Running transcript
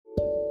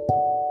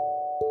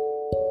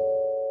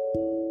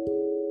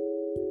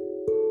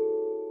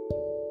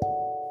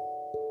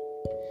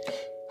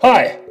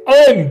Hi,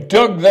 I'm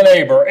Doug the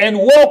Neighbor, and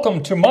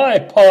welcome to my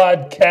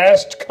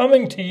podcast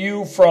coming to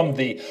you from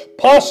the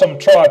Possum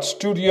Trot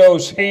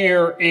Studios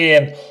here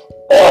in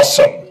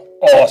awesome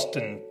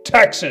Austin,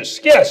 Texas.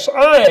 Yes,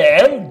 I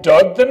am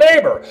Doug the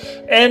Neighbor,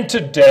 and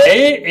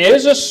today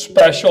is a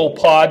special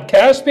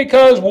podcast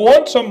because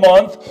once a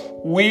month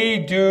we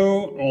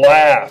do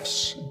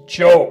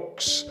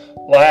jokes,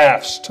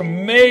 laughs to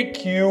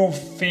make you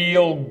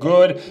feel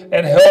good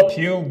and help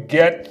you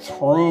get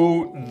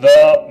through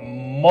the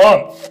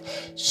month.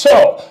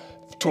 So,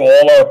 to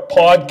all our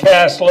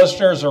podcast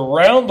listeners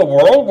around the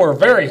world, we're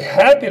very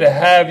happy to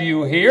have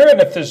you here. And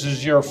if this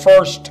is your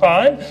first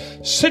time,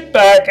 sit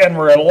back and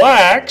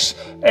relax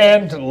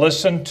and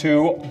listen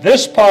to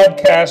this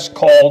podcast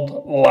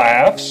called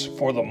Laughs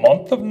for the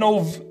month of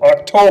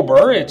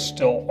October. It's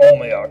still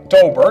only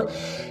October.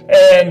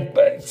 And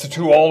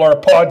to all our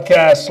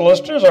podcast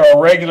listeners,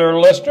 our regular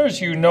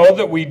listeners, you know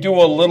that we do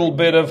a little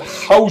bit of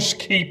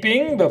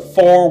housekeeping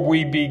before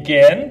we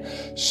begin.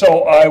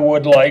 So I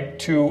would like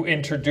to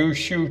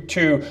introduce you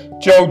to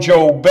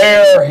JoJo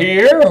Bear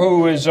here,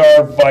 who is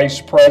our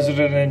Vice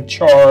President in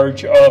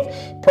charge of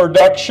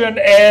production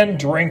and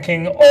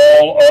drinking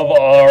all of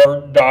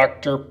our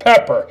Dr.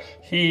 Pepper.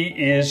 He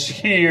is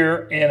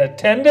here in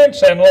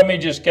attendance, and let me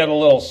just get a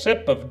little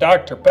sip of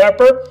Dr.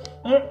 Pepper.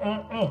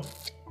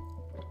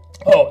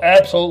 Oh,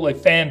 absolutely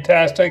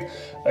fantastic.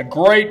 A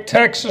great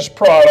Texas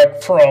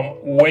product from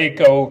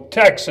Waco,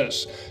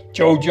 Texas.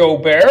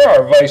 JoJo Bear,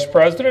 our vice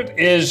president,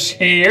 is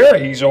here.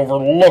 He's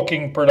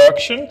overlooking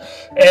production.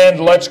 And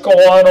let's go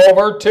on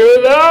over to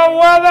the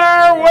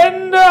weather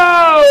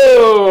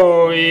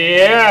window.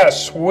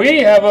 Yes, we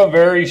have a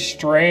very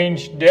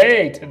strange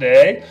day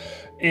today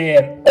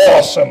in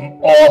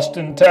awesome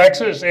Austin,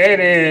 Texas. It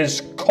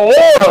is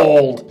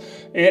cold.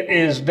 It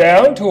is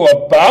down to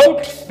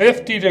about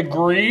 50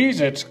 degrees.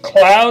 It's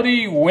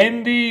cloudy,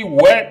 windy,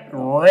 wet,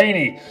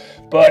 rainy,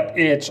 but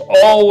it's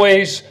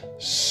always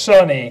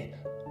sunny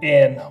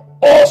in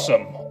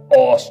awesome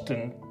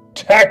Austin,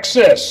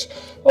 Texas.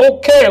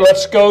 Okay,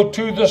 let's go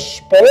to the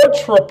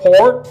sports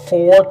report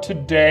for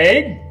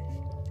today.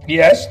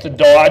 Yes, the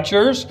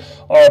Dodgers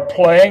are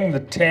playing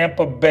the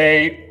Tampa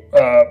Bay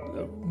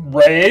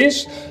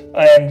Rays,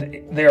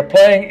 and they're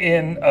playing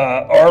in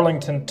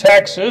Arlington,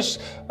 Texas,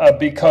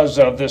 because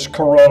of this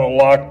corona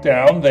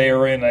lockdown. They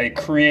are in a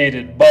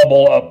created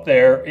bubble up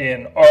there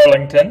in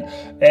Arlington,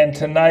 and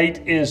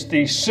tonight is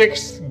the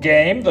sixth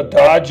game. The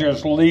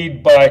Dodgers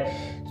lead by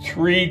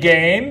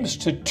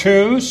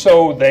 3-2,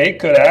 so they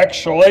could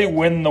actually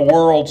win the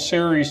World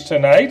Series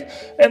tonight.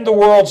 And the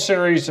World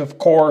Series, of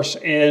course,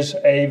 is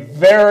a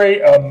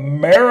very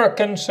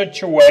American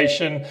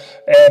situation,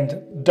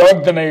 and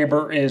Doug the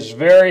Neighbor is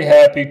very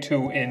happy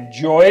to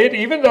enjoy it.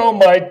 Even though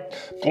my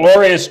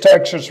glorious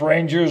Texas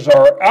Rangers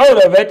are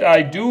out of it,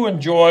 I do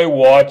enjoy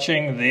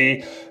watching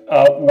the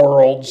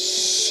World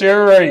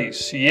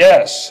Series.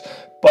 Yes.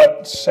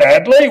 But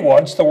sadly,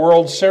 once the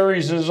World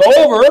Series is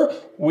over,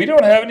 we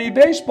don't have any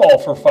baseball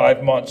for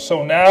 5 months.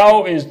 So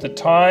now is the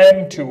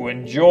time to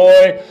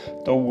enjoy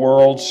the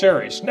World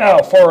Series. Now,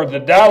 for the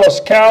Dallas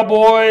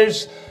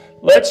Cowboys,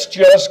 let's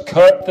just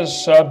cut the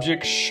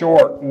subject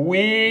short.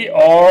 We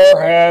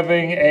are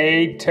having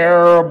a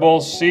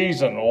terrible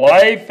season.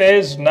 Life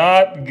is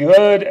not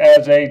good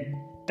as a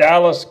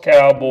Dallas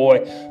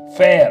Cowboy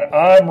fan.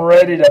 I'm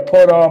ready to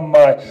put on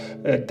my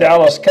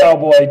Dallas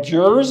Cowboy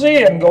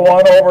jersey and go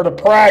on over to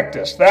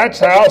practice. That's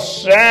how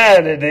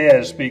sad it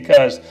is,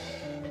 because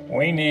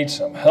we need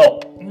some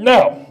help.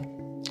 Now,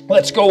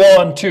 let's go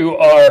on to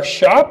our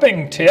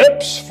shopping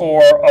tips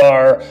for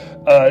our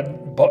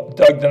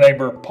Doug the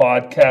Neighbor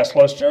podcast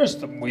listeners.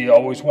 We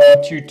always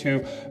want you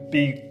to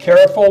be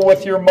careful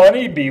with your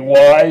money, be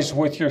wise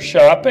with your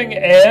shopping,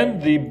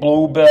 and the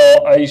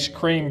Bluebell Ice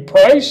Cream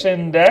Price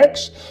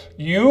Index.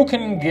 You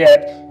can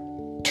get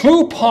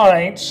 2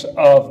 pints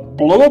of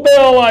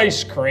Bluebell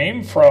ice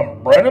cream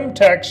from Brenham,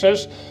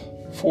 Texas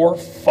for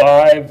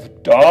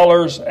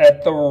 $5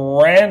 at the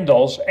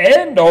Randall's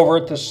and over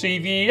at the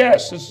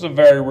CVS. This is a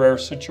very rare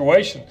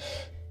situation.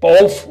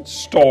 Both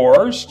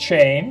stores,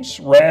 chains,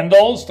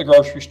 Randall's, the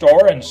grocery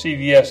store, and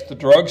CVS, the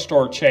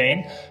drugstore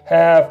chain,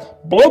 have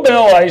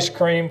Bluebell ice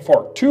cream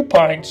for 2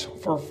 pints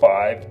for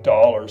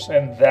 $5.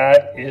 And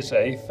that is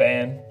a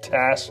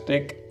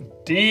fantastic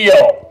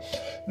deal.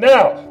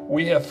 Now,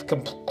 we have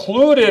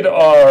concluded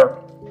our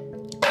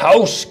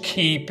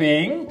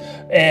housekeeping,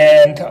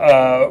 and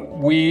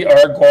we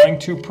are going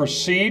to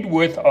proceed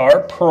with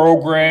our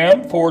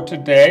program for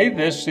today.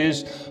 This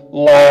is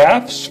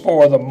Laughs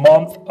for the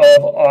month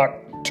of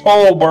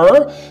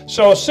October.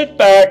 So sit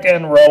back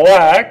and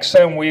relax,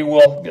 and we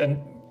will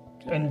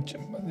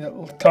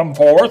come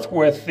forth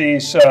with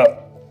these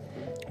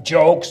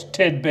jokes,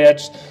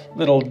 tidbits,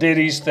 little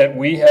ditties that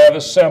we have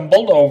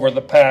assembled over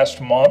the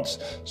past months,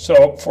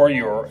 so for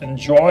your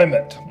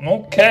enjoyment.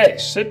 Okay,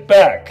 sit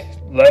back.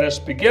 Let us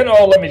begin.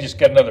 Oh, let me just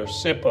get another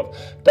sip of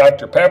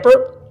Dr.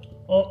 Pepper.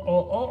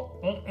 Love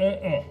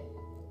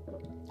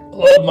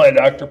my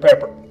Dr.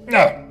 Pepper.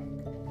 Now,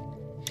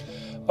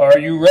 are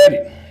you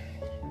ready?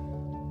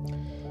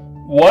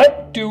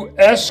 What do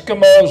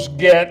Eskimos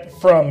get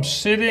from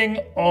sitting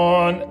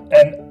on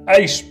an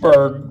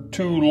iceberg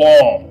too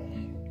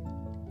long?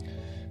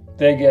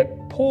 They get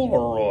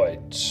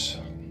Polaroids.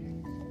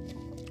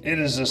 It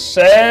is a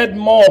sad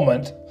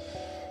moment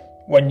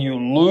when you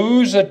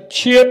lose a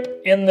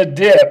chip in the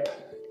dip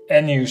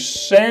and you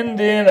send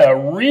in a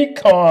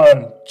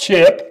recon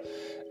chip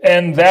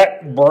and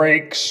that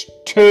breaks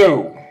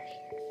too.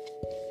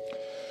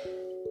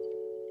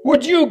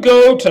 Would you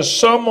go to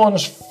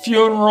someone's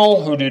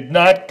funeral who did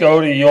not go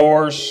to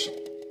yours?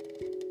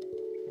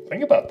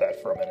 Think about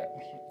that for a minute.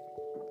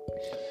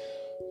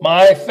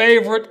 My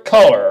favorite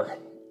color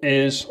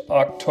is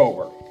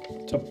October.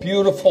 It's a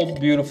beautiful,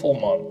 beautiful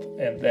month,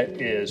 and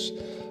that is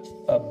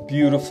a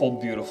beautiful,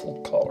 beautiful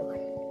color.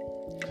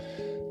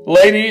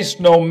 Ladies,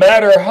 no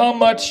matter how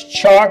much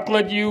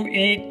chocolate you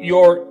eat,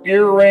 your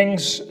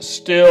earrings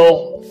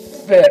still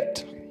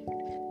fit.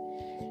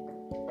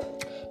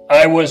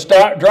 I was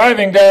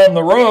driving down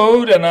the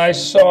road and I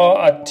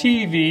saw a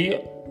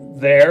TV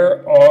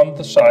there on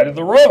the side of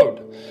the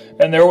road.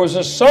 And there was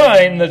a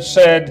sign that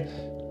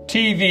said,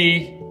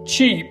 TV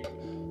cheap,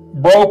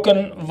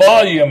 broken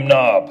volume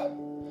knob.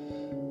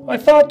 I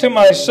thought to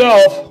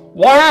myself,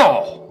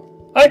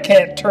 wow, I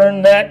can't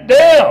turn that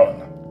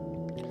down.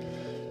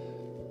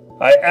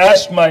 I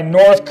asked my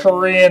North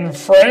Korean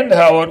friend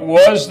how it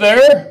was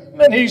there,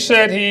 and he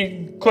said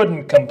he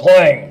couldn't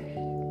complain.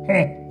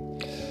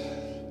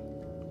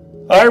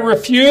 I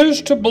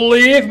refused to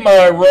believe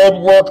my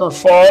road worker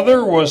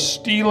father was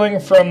stealing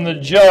from the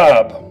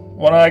job.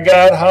 When I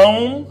got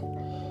home,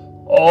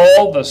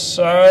 all the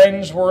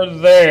signs were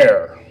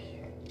there.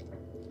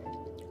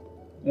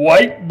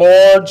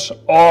 Whiteboards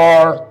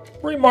are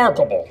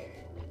remarkable.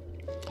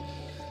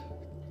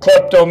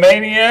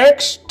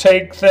 Kleptomaniacs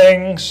take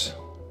things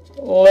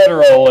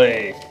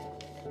literally.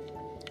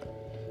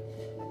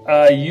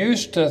 I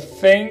used to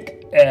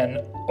think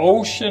an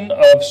ocean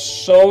of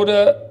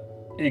soda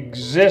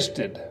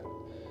existed,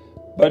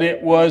 but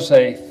it was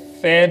a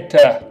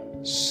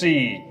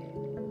fantasy.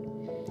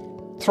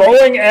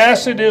 Throwing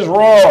acid is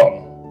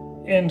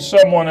wrong in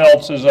someone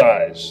else's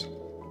eyes.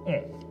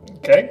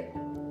 Okay?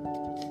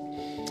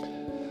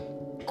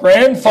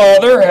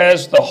 Grandfather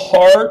has the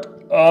heart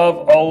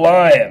of a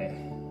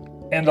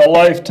lion and a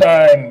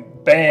lifetime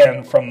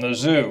ban from the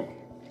zoo.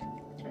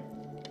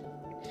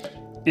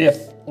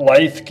 If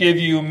life give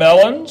you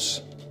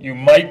melons, you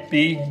might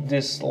be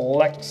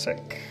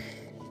dyslexic.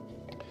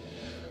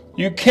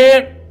 You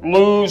can't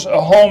lose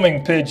a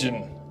homing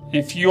pigeon.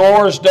 If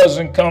yours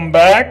doesn't come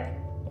back,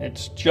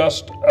 it's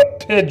just a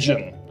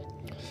pigeon.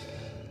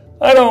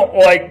 I don't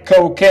like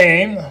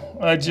cocaine.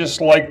 I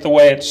just like the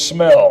way it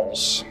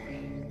smells.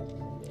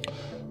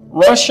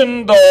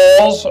 Russian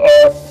dolls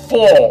are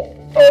full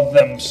of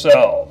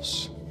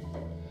themselves.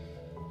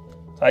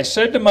 I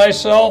said to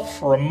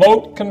myself,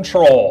 remote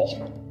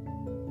control.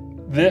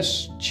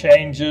 This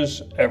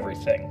changes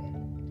everything.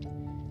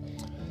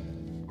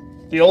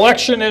 The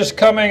election is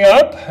coming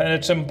up, and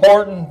it's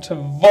important to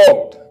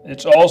vote.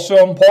 It's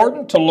also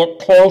important to look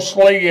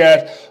closely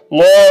at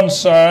lawn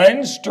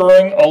signs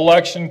during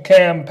election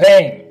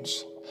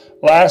campaigns.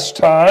 Last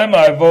time,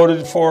 I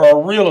voted for a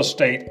real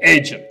estate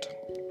agent.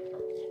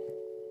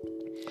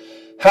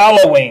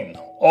 Halloween.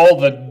 All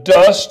the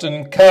dust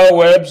and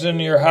cobwebs in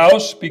your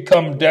house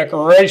become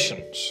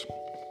decorations.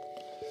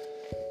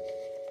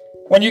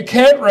 When you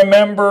can't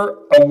remember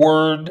a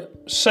word,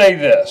 say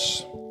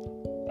this.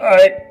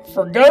 I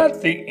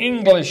forgot the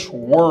English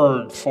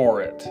word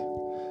for it.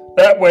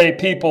 That way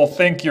people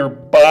think you're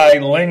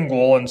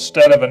bilingual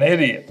instead of an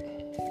idiot.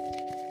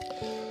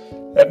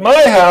 At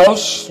my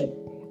house,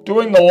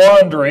 doing the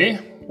laundry,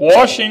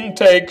 washing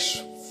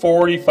takes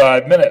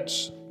 45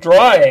 minutes.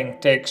 Drying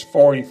takes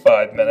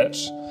 45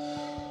 minutes.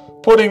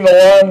 Putting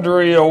the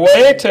laundry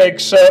away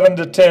takes 7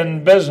 to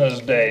 10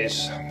 business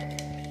days.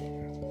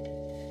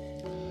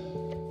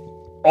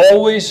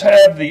 Always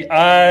have the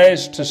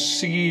eyes to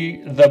see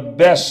the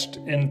best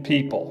in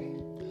people.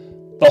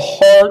 The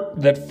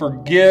heart that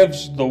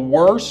forgives the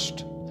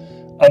worst,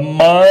 a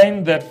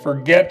mind that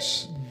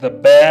forgets the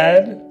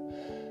bad,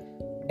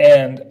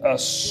 and a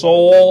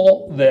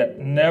soul that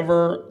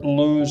never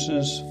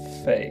loses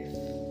faith.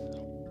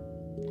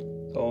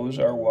 Those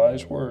are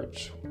wise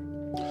words.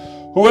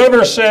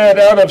 Whoever said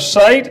out of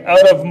sight,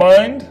 out of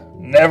mind,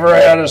 never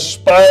had a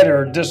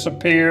spider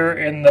disappear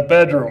in the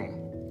bedroom.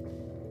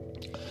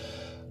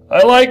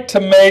 I like to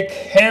make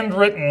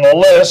handwritten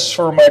lists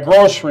for my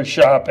grocery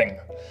shopping,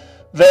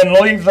 then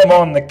leave them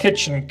on the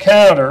kitchen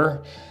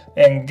counter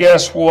and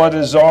guess what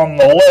is on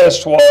the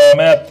list while I'm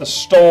at the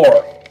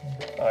store.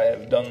 I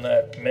have done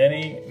that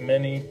many,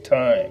 many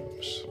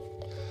times.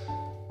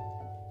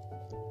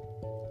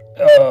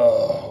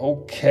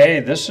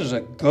 Okay, this is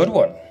a good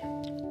one.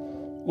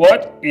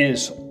 What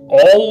is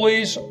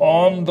always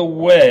on the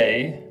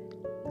way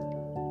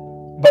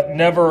but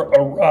never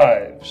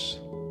arrives?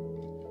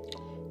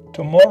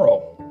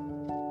 Tomorrow.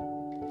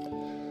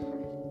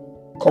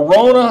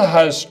 Corona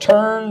has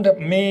turned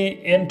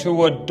me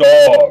into a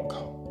dog.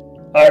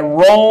 I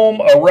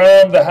roam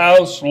around the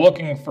house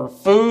looking for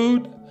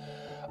food.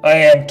 I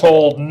am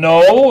told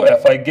no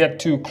if I get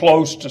too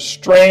close to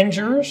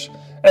strangers,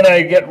 and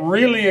I get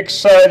really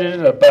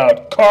excited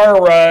about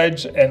car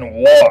rides and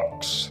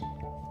walks.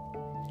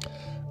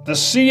 The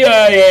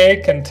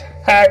CIA can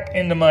hack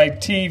into my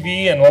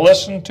TV and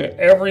listen to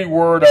every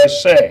word I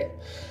say,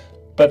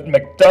 but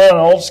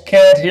McDonald's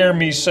can't hear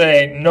me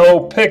say no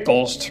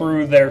pickles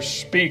through their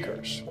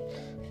speakers.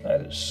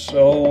 That is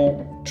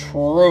so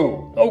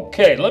true.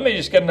 Okay, let me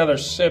just get another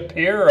sip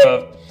here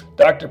of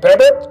Dr.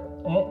 Pepper.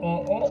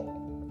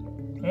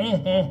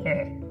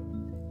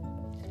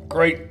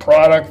 Great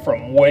product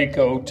from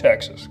Waco,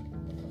 Texas.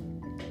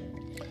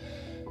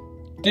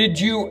 Did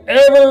you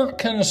ever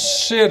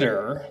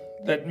consider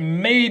that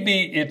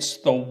maybe it's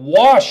the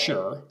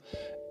washer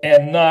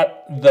and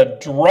not the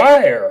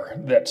dryer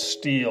that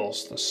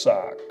steals the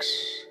socks?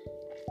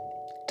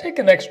 Take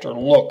an extra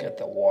look at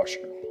the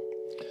washer.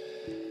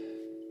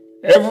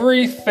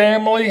 Every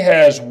family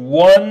has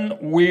one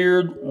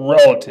weird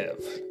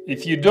relative.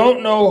 If you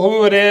don't know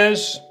who it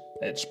is,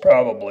 it's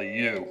probably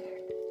you.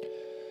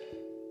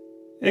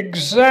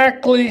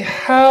 Exactly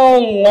how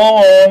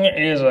long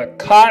is a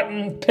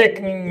cotton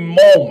picking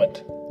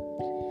moment?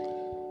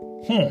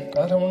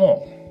 I don't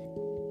know.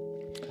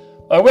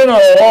 I went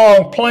on a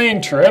long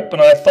plane trip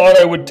and I thought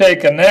I would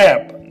take a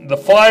nap. The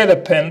flight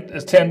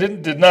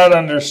attendant did not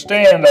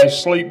understand I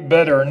sleep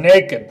better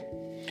naked.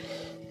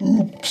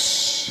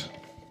 Oops.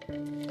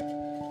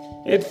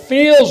 It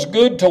feels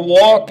good to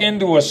walk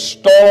into a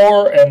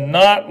store and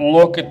not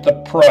look at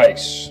the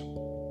price.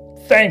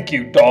 Thank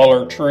you,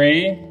 Dollar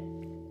Tree.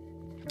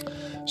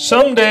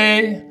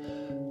 Someday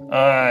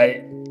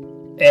I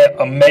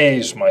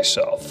amaze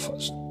myself.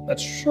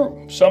 That's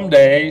true. Some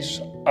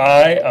days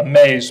I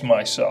amaze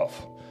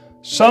myself.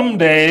 Some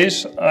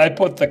days I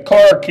put the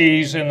car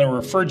keys in the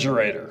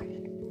refrigerator.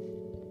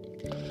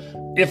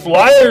 If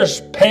Liar's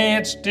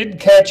pants did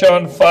catch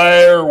on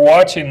fire,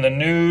 watching the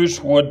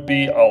news would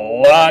be a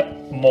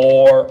lot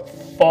more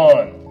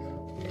fun.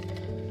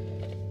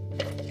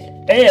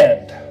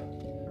 And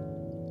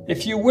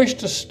if you wish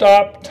to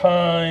stop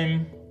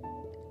time,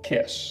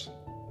 kiss.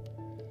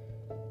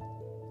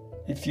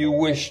 If you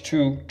wish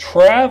to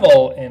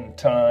travel in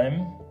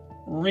time,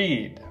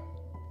 read.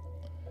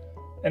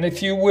 And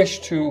if you wish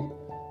to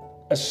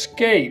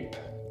escape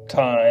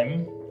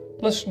time,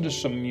 listen to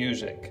some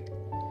music.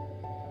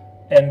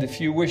 And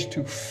if you wish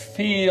to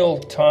feel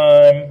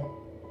time,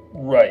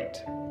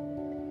 write.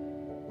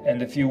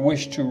 And if you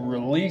wish to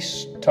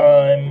release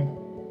time,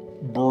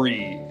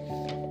 breathe.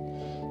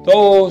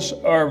 Those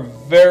are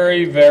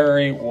very,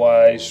 very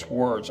wise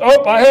words.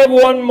 Oh, I have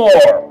one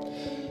more.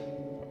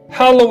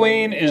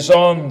 Halloween is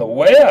on the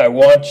way. I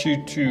want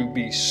you to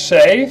be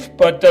safe.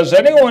 But does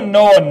anyone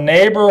know a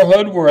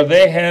neighborhood where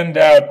they hand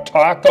out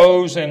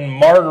tacos and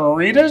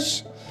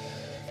margaritas?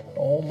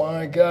 Oh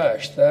my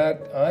gosh,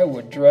 that I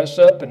would dress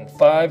up in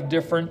 5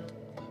 different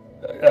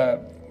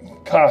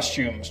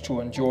costumes to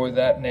enjoy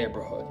that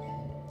neighborhood.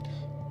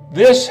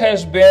 This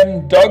has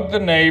been Doug the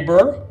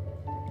Neighbor.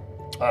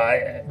 I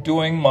am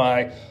doing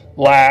my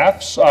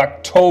Laughs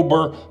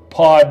October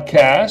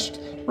podcast.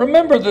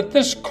 Remember that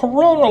this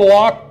corona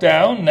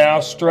lockdown, now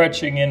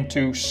stretching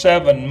into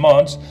 7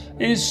 months,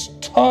 is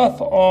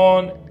tough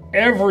on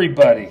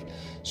everybody.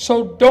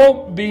 So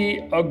don't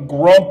be a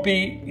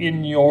grumpy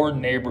in your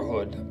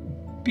neighborhood.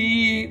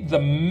 Be the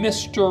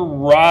Mr.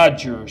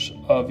 Rogers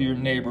of your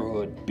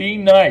neighborhood. Be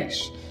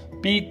nice.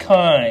 Be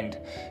kind.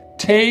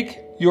 Take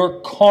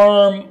your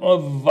Karma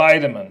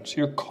vitamins.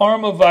 Your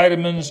Karma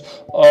vitamins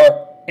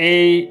are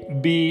A,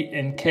 B,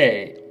 and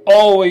K.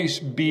 Always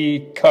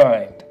be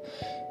kind.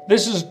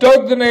 This is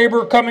Doug the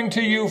Neighbor coming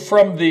to you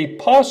from the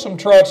Possum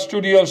Trot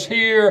Studios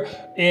here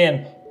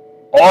in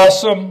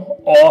awesome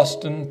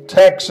Austin,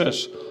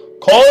 Texas.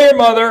 Call your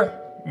mother.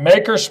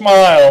 Make her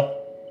smile.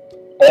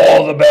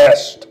 All the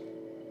best.